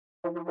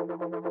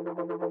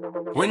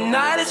When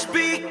night has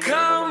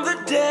become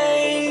the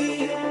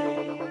day,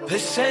 they're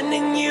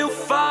sending you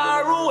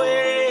far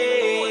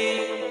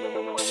away,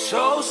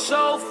 so,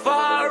 so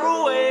far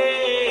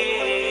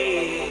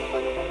away.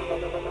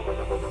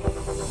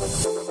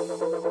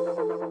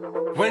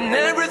 When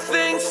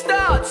everything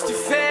starts to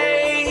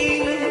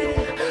fade,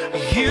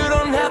 you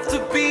don't have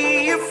to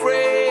be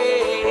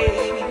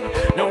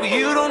afraid. No,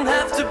 you don't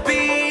have to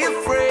be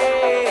afraid.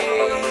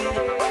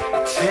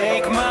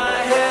 Take my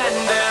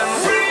hand and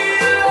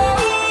reload.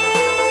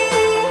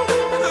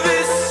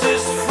 This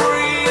is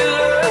free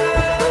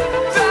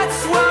love. That's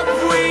what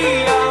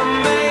we are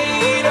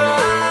made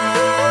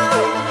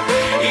of.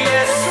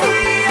 Yes,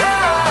 we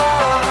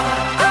are.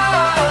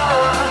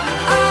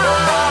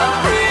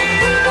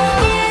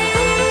 Reload.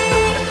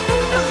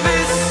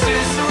 This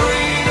is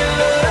real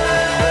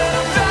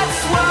love. That's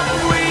what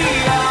we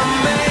are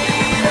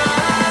made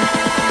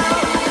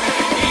of.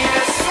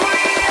 Yes,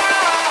 we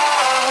are.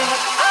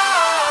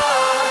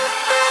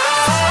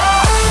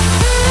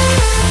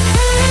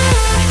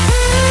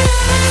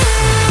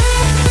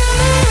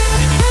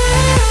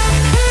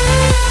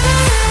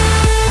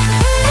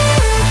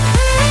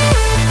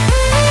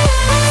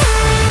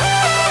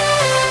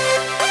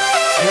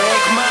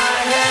 Take my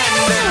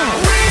hand and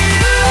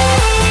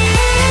reload.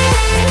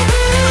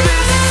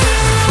 This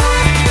is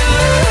free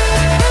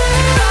love.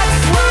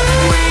 That's what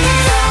we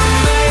are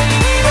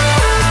made of.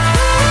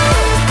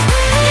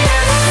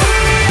 Yes, we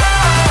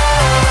are.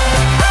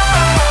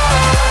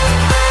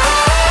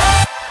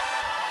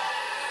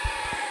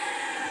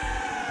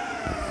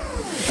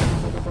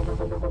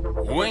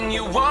 When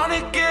you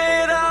wanna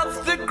get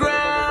off the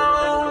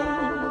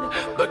ground,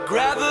 but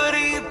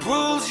gravity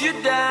pulls you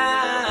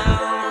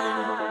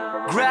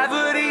down.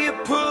 Gravity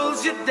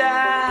pulls you down.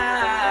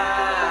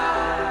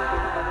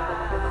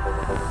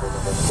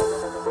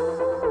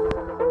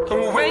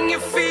 And when you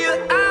feel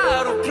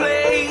out of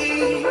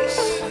place,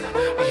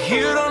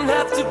 you don't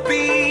have to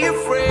be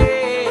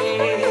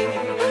afraid.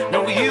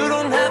 No, you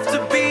don't have to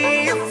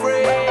be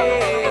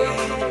afraid.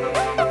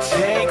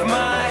 Take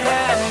my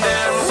hand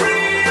and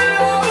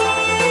reload.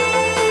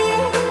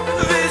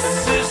 This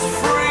is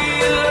free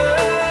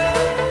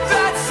love.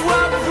 That's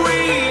what we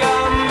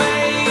are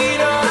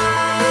made of.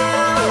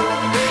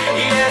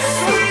 Yes,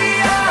 we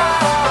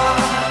are.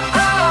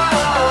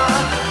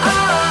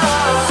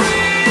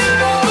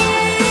 Reload.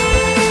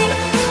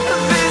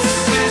 This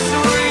is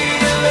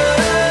real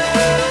love.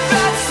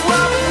 That's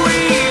what we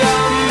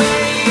are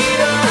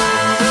made of.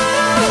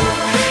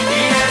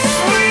 Yes,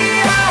 we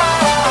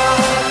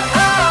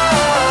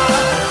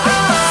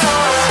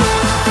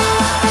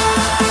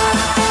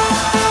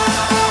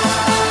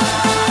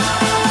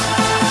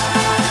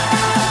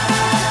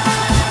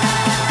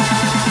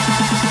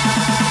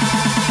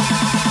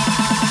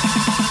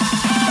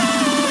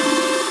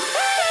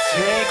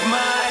take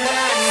my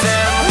hand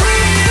and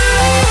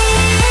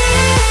reload.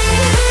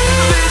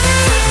 This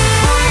is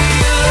free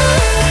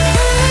love.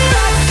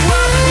 That's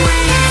what we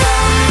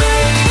are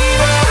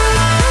made of.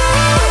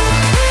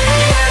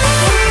 Yes,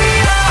 we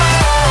are.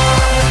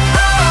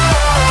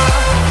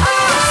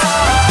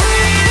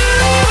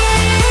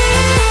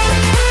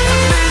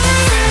 This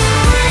is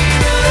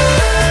real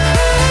love.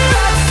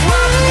 That's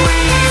what we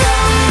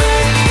are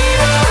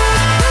made of.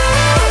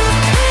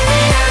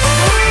 Yes,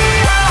 we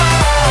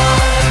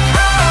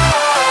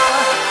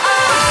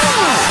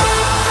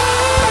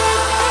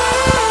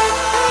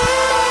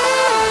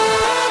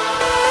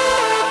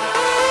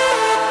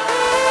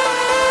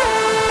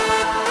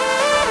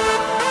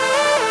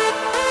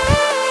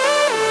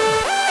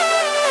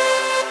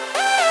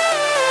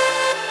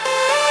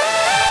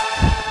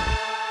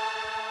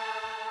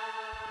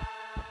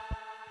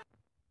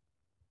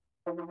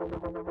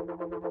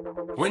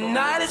When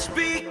night has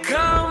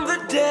become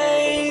the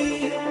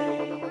day,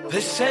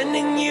 they're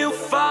sending you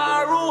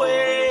far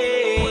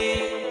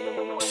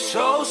away,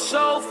 so,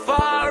 so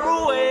far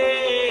away.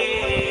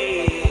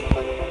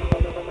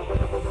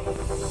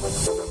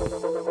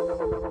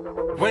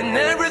 When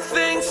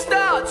everything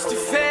starts to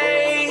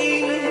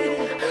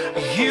fade,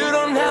 you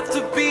don't have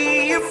to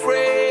be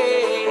afraid.